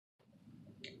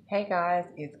Hey guys,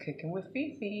 it's Cooking with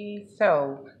Fefe.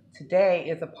 So today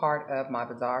is a part of my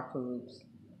Bizarre Foods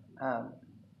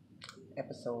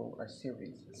episode or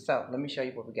series. So let me show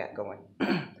you what we got going.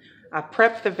 I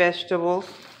prepped the vegetables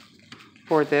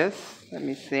for this. Let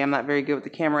me see, I'm not very good with the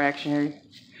camera action here.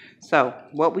 So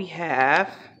what we have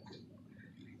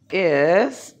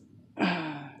is,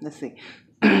 let's see.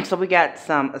 So we got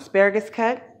some asparagus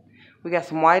cut. We got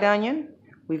some white onion.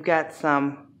 We've got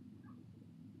some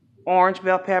orange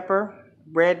bell pepper,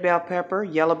 red bell pepper,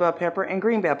 yellow bell pepper, and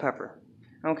green bell pepper.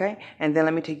 Okay, and then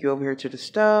let me take you over here to the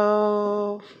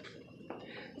stove.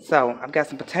 So I've got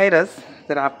some potatoes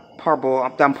that I'm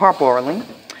parboiling,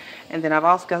 and then I've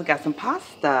also got some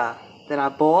pasta that I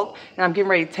boiled, and I'm getting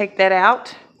ready to take that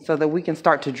out so that we can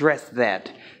start to dress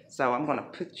that. So I'm gonna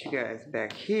put you guys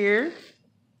back here.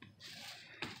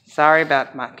 Sorry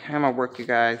about my camera work, you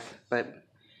guys, but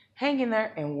hang in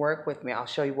there and work with me. I'll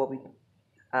show you what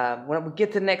when we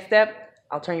get to the next step,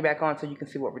 I'll turn you back on so you can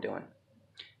see what we're doing.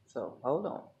 So, hold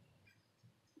on.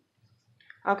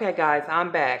 Okay, guys,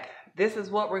 I'm back. This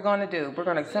is what we're going to do. We're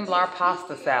going to assemble our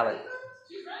pasta salad.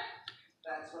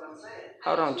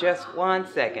 Hold on just 1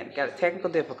 second. Got a technical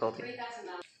difficulty.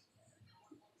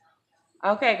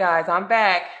 Okay, guys, I'm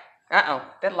back. Uh-oh,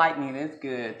 that lightning is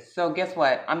good. So, guess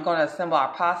what? I'm going to assemble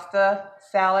our pasta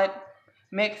salad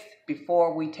mix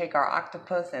before we take our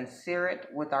octopus and sear it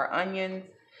with our onions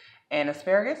and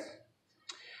asparagus.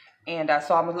 And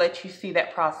so I'm going to let you see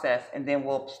that process, and then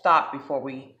we'll stop before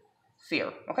we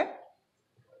sear, okay?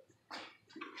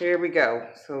 Here we go.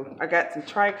 So I got some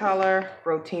tricolor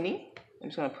rotini. I'm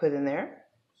just going to put in there.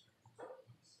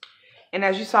 And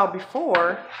as you saw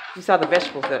before, you saw the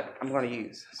vegetables that I'm going to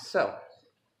use. So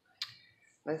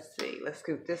let's see. Let's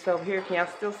scoop this over here. Can y'all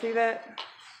still see that?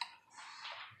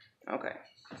 Okay.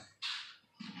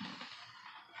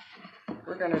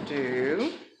 We're going to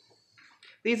do,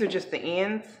 these are just the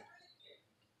ends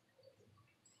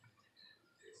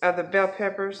of the bell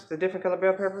peppers, the different color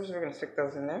bell peppers. We're going to stick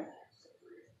those in there.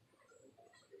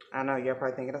 I know you're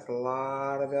probably thinking that's a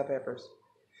lot of bell peppers.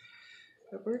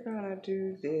 But we're going to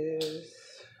do this.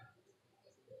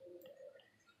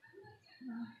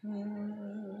 Put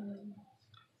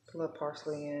a little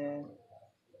parsley in.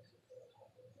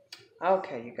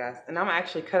 Okay, you guys. And I'm going to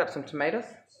actually cut up some tomatoes.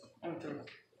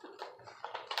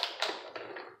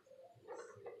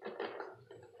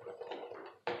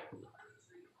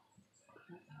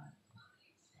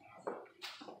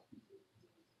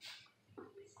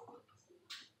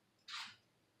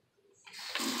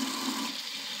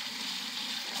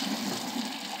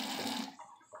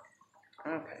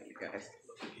 Okay, you guys.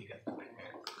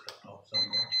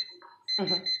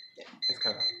 Yeah, let's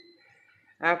cut off.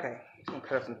 Okay, I'm gonna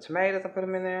cut up some tomatoes and put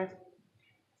them in there.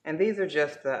 And these are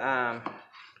just the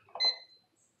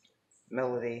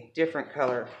Melody, different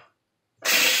color.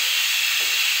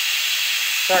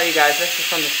 Sorry, you guys, this is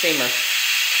from the steamer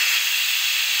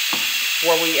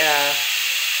where we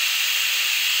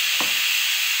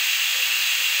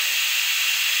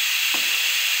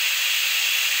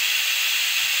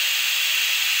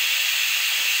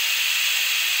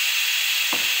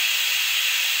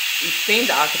steam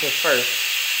the octopus first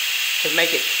to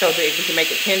make it so that we can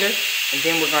make it tender, and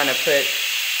then we're going to put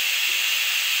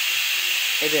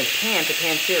it in pan to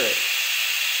pan sear it.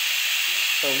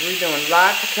 So we're doing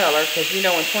lots of color because you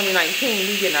know in 2019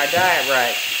 we're getting our diet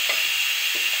right,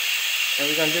 and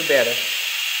we're going to do better.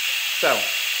 So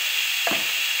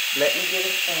let me get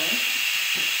it done.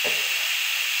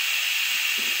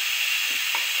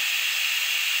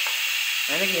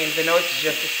 And again, the noise is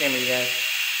just a steamer, you guys.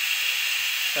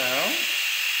 So,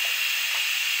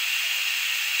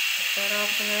 put that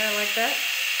off in there like that.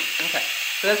 Okay,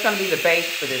 so that's going to be the base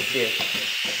for this dish.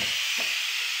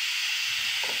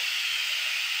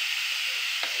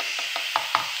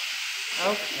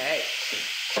 Okay,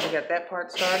 we got that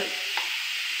part started.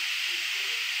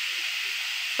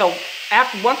 So,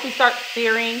 once we start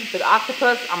searing the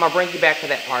octopus, I'm going to bring you back to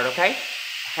that part, okay?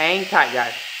 Hang tight,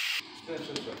 guys. This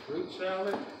is a fruit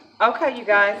salad. Okay, you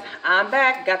guys, I'm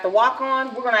back. Got the wok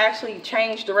on. We're going to actually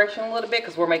change direction a little bit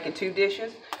because we're making 2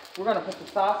 dishes. We're going to put the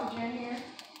sausage in here.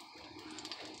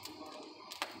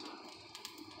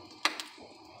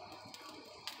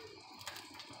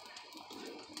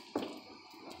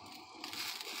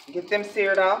 Get them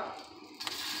seared off.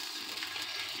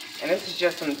 And this is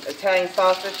just some Italian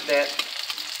sausage that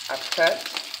I've cut.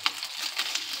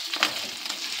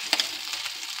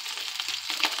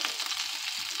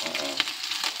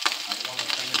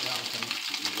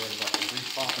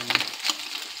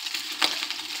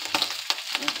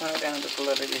 Turn it down just a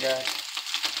little bit, you guys.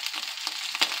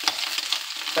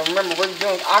 So remember, we're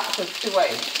doing octopus 2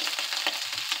 ways.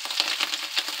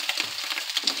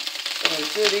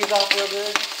 Stir these off real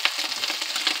good.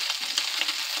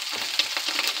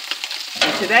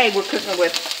 And today we're cooking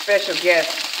with special guest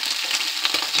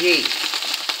G.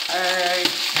 Hey.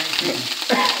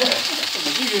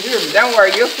 You can hear me. Don't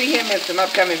worry, you'll see him in some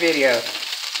upcoming videos.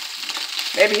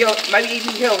 Maybe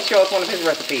even he'll show us one of his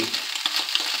recipes.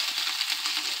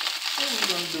 What are we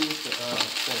gonna do with the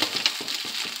celery?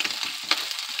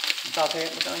 Saute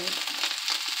it with onions.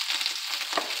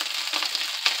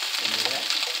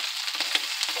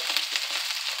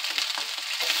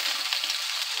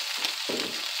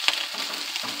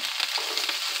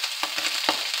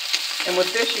 And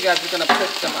with this, you guys are gonna put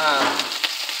some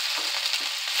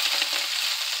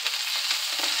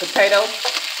potatoes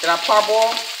that I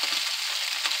parboiled.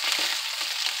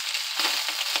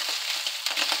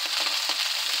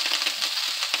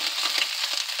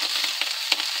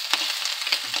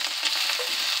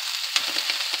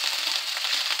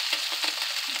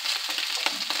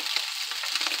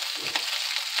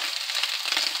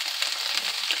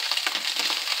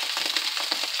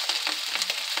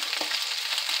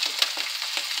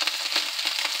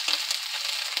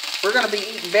 We're going to be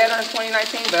eating better in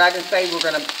 2019, but I can say we're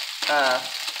going to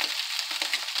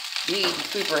be eating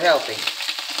super healthy.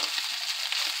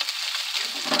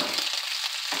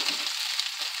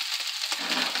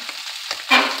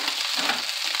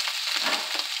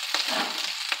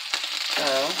 So,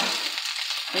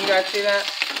 can you guys see that?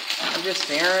 I'm just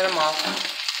stirring them off.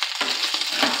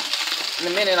 In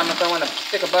a minute, I'm going to throw in a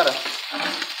stick of butter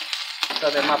so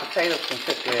that my potatoes can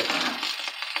cook good.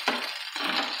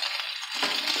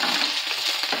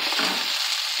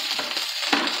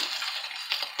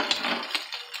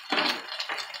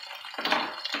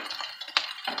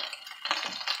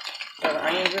 Throw the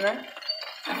onions in there.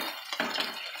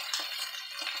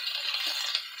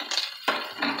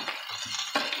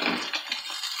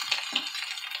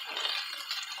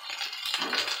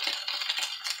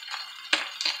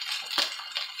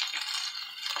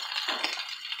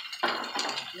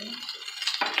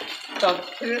 So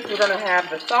to this, we're going to have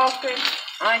the sausage,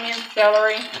 onion,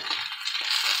 celery,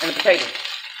 and the potatoes.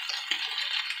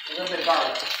 A little bit of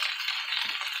garlic.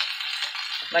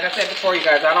 Like I said before, you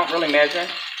guys, I don't really measure.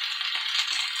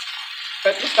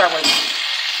 But just start with a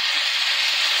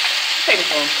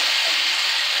tablespoon.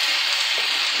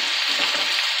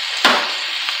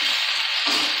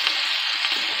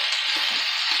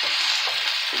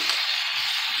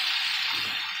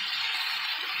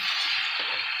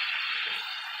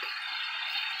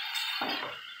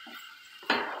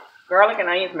 Garlic and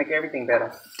onions make everything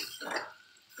better.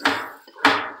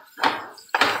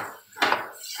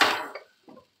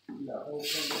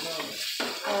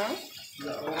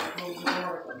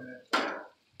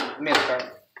 Minced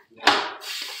garlic.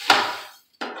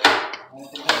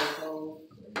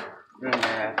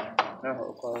 Nah, no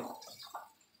whole clove.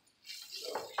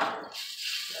 I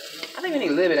think we need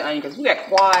a little bit of onion because we got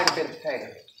quite a bit of potato.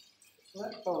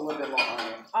 Let's throw a little bit more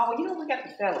onion. Oh, you know we got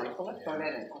the celery, so let's throw that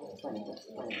in. Oh, that's plenty.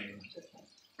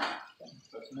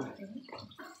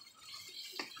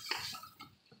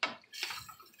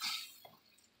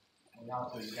 And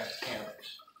also you got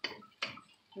carrots.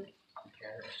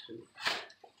 Carrots too.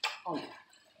 Oh.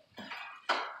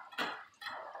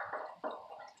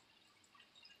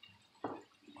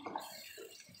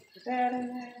 Put that in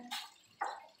there.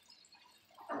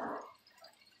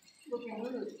 Looking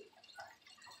good.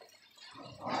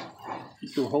 You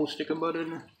threw a whole stick of butter in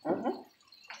there?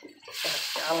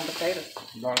 Scallon potatoes.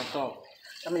 A lot of salt.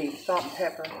 I mean salt and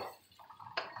pepper.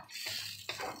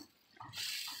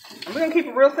 And we're gonna keep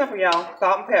it real simple, y'all.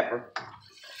 Salt and pepper.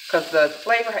 Because the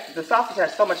flavor, the sausage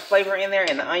has so much flavor in there,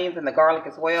 and the onions and the garlic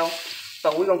as well.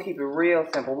 So we're gonna keep it real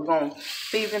simple. We're gonna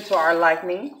season to our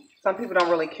liking. Some people don't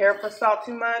really care for salt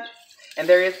too much, and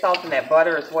there is salt in that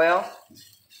butter as well.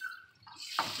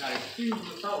 Got to season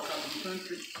the salt out of the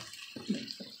country.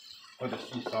 Or the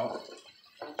sea salt.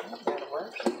 That'll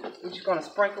work. We're just gonna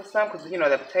sprinkle some because you know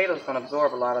the potatoes gonna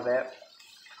absorb a lot of that.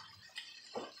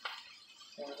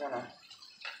 And we're gonna,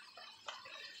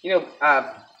 you know,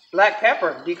 black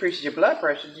pepper decreases your blood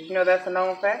pressure. Did you know that's a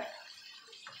known fact?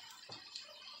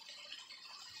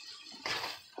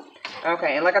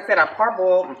 Okay, and like I said, I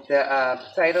parboiled the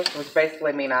potatoes, which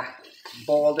basically means I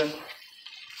boiled them,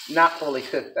 not fully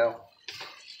cooked though.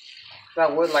 So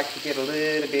I would like to get a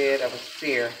little bit of a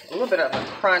sear, a little bit of a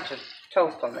crunch of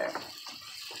toast on there.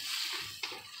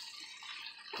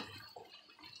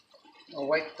 I'll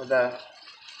wait for the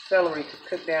celery to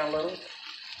cook down a little.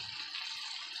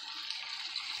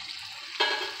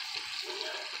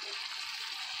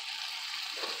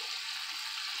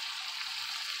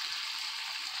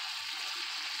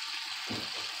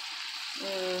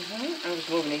 I'm just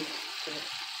moving these.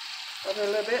 Over a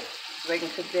little bit so they can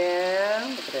cook down.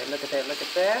 Look at that, look at that, look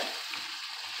at that.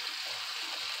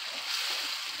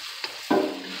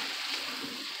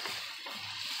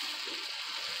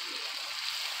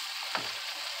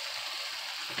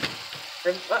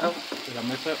 Uh-oh. Did I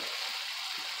mess up?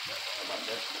 How about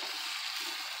that?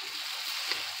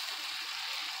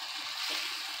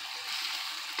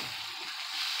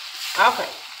 Okay,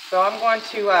 so I'm going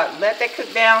to let that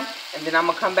cook down, and then I'm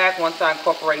going to come back once I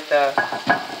incorporate the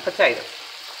potatoes.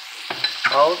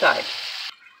 Hold tight.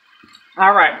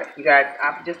 All right, you guys,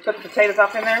 I just put the potatoes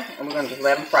off in there, and we're going to just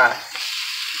let them fry.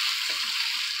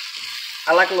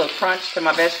 I like a little crunch to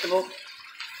my vegetables,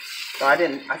 so I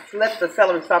let the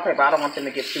celery saute, but I don't want them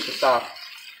to get super soft.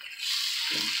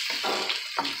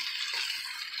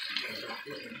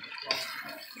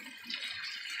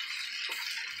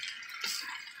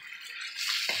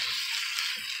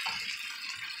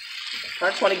 So I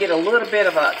just want to get a little bit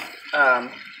of a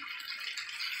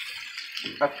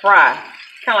fry,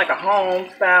 kind of like a home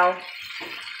style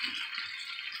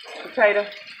potato.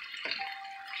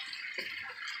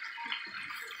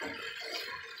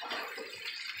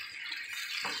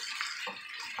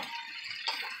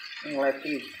 And let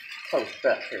these toast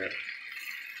up here.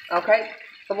 Okay,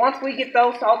 so once we get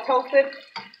those all toasted,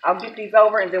 I'll get these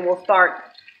over and then we'll start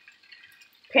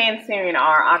pan searing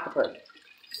our octopus.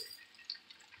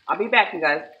 I'll be back, you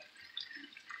guys.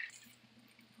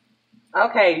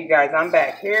 Okay, you guys, I'm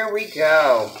back. Here we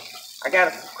go. I got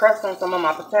a crust on some of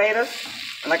my potatoes.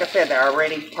 And like I said, they're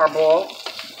already parboiled.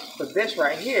 So this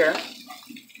right here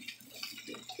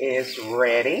is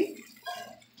ready.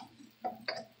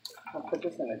 I'll put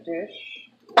this in a dish.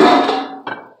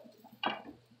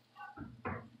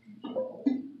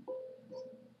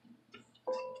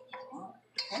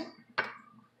 Okay.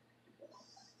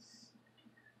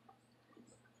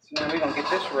 So now we're going to get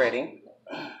this ready.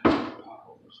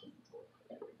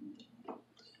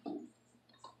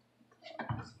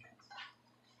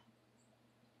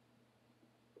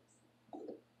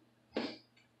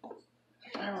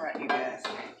 Alright, you guys.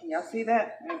 Can y'all see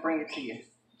that? Let me bring it to you.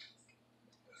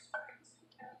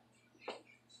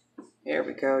 There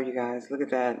we go, you guys. Look at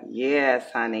that.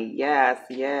 Yes, honey. Yes,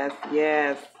 yes,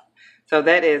 yes. So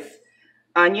that is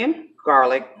onion,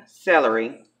 garlic,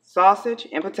 celery, sausage,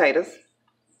 and potatoes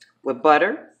with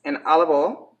butter and olive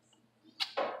oil.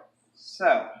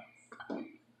 So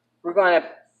we're going to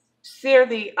sear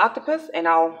the octopus, and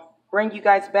I'll bring you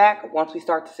guys back once we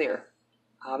start to sear.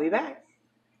 I'll be back.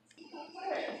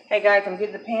 Hey guys, I'm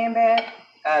getting the pan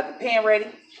ready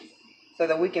so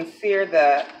that we can sear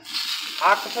the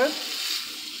octopus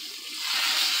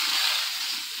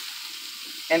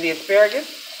and the asparagus.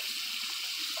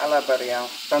 I love butter, y'all.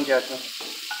 Don't judge me.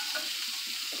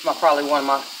 It's probably one of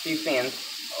my few sins.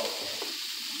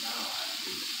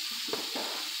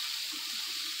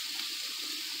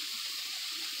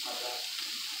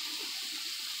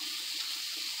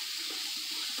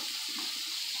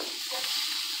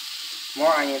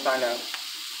 More onions, I know.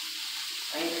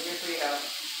 Onions are good for you, though.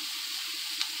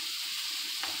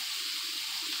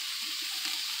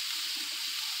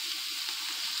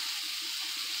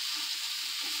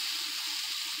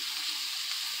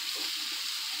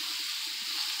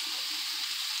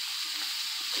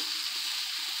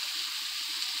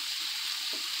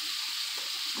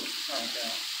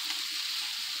 Okay.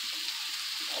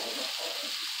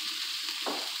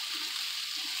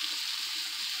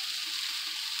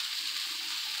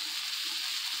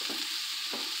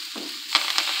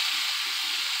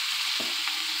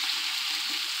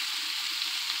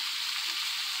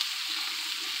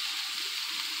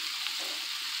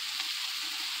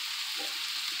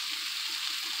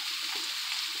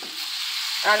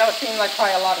 I know it seemed like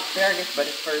probably a lot of asparagus, but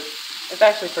it's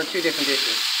actually for two different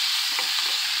dishes.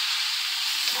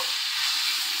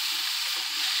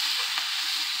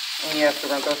 And yes, we're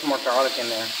going to throw some more garlic in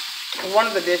there. One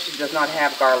of the dishes does not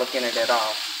have garlic in it at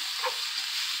all.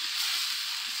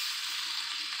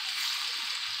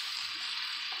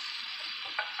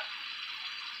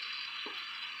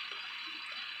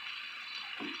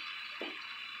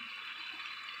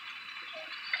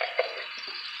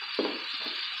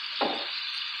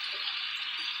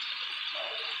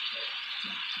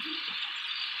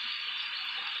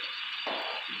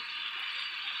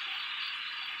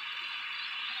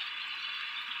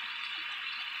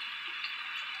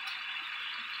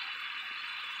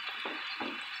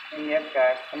 And yes,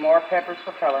 guys, some more peppers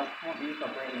for color. I won't use no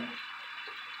green.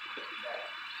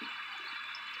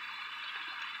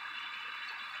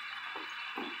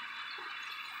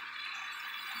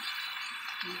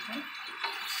 Okay.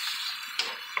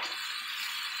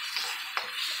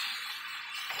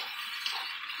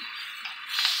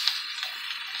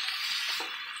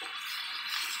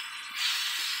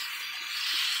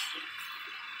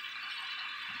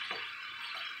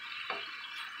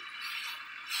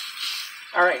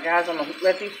 Alright guys, I'm going to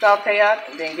let these saute up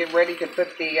and then get ready to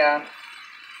put the,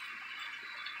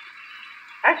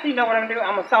 actually you know what I'm going to do?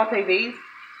 I'm going to saute these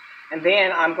and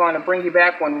then I'm going to bring you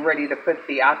back when we're ready to put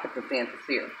the octopus in to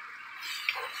sear.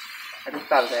 I just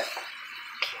thought of that.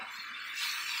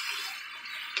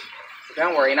 So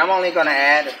don't worry, and I'm only going to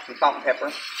add some salt and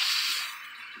pepper.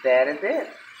 That is it.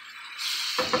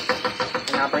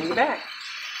 And I'll bring you back.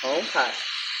 Okay.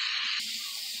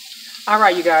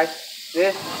 Alright you guys,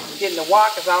 this is getting the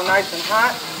wok. It's all nice and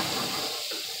hot.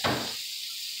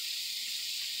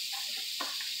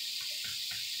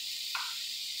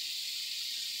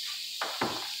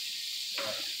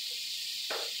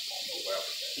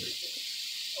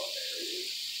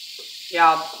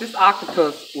 Y'all, this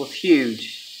octopus was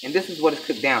huge, and this is what it's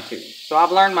cooked down to. So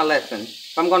I've learned my lesson.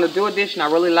 If I'm going to do a dish and I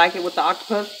really like it with the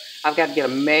octopus, I've got to get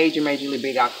a majorly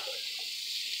big octopus.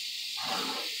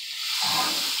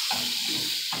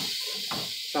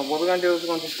 So what we're going to do is we're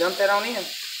going to just dump that on in.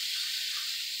 It's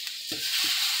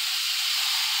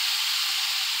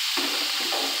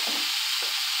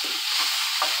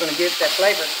going to give it that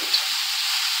flavor.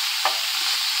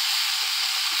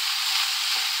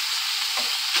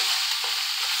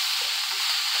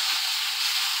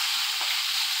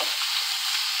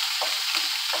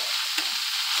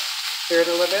 Stir it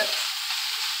a little bit.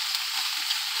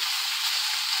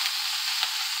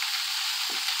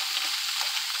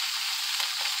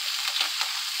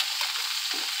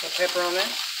 Put pepper on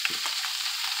there.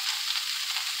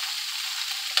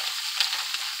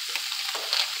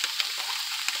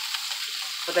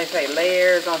 What they say,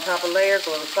 layers on top of layers, a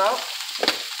little salt.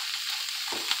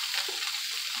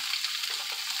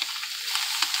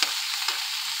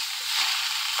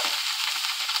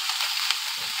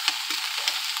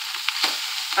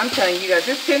 I'm telling you guys,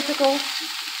 this tentacle,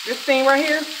 this thing right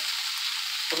here,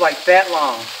 was like that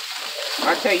long.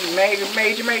 I tell you, major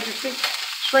shrinkage,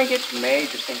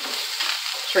 major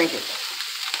shrinkage.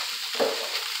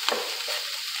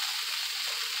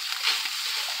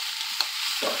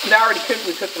 They're already cooked.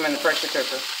 We cooked them in the pressure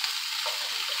cooker.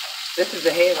 This is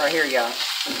the head right here, y'all.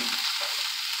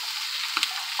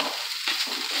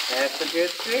 That's a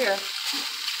good sear.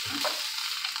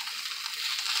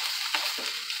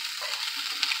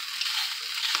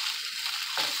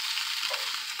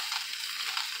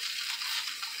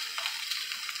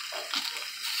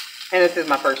 And this is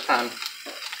my first time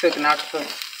cooking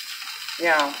octopus.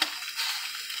 Yeah,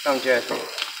 don't judge me.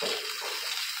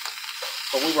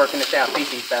 But we working this out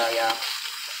Fefe style, y'all.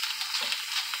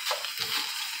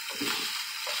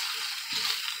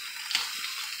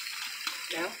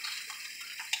 Now,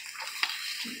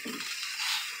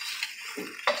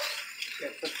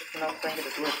 put this little finger,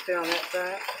 this little still on that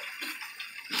side.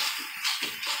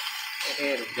 The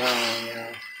head is gone,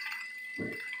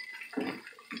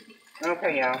 y'all.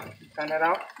 Okay, y'all. Turn that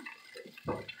off.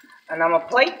 And I'm gonna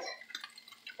plate,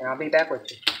 and I'll be back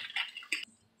with you.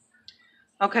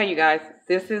 Okay, you guys,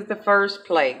 this is the first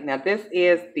plate. Now, this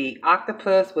is the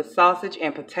octopus with sausage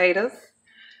and potatoes.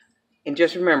 And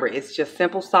just remember, it's just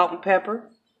simple salt and pepper.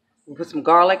 We put some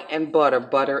garlic and butter.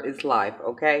 Butter is life,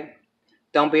 okay?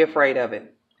 Don't be afraid of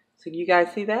it. So, you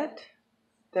guys see that?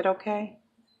 Is that okay?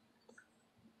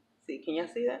 See, can y'all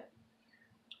see that?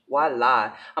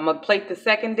 Voila. I'm going to plate the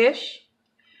second dish.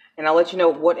 And I'll let you know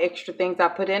what extra things I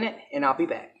put in it. And I'll be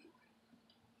back.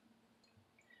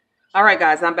 Alright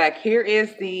guys, I'm back. Here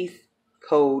is the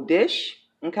cold dish.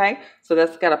 Okay, so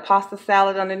that's got a pasta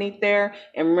salad underneath there.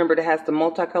 And remember, it has the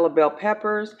multicolored bell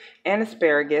peppers and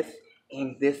asparagus.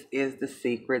 And this is the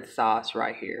secret sauce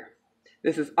right here.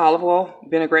 This is olive oil,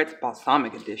 vinaigrette's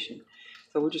balsamic edition.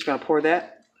 So we're just going to pour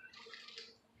that.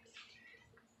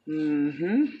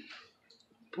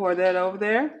 Pour that over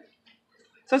there.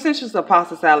 So essentially it's a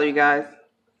pasta salad, you guys,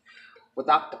 with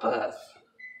octopus.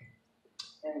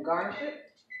 And garnish it.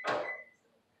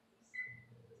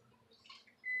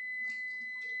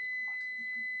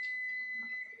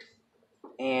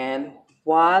 And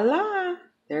voila,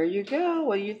 there you go.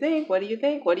 What do you think? What do you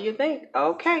think? What do you think?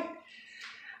 Okay.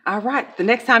 All right. The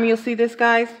next time you'll see this,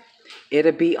 guys,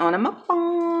 it'll be on a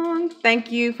mukbang.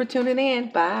 Thank you for tuning in.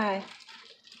 Bye.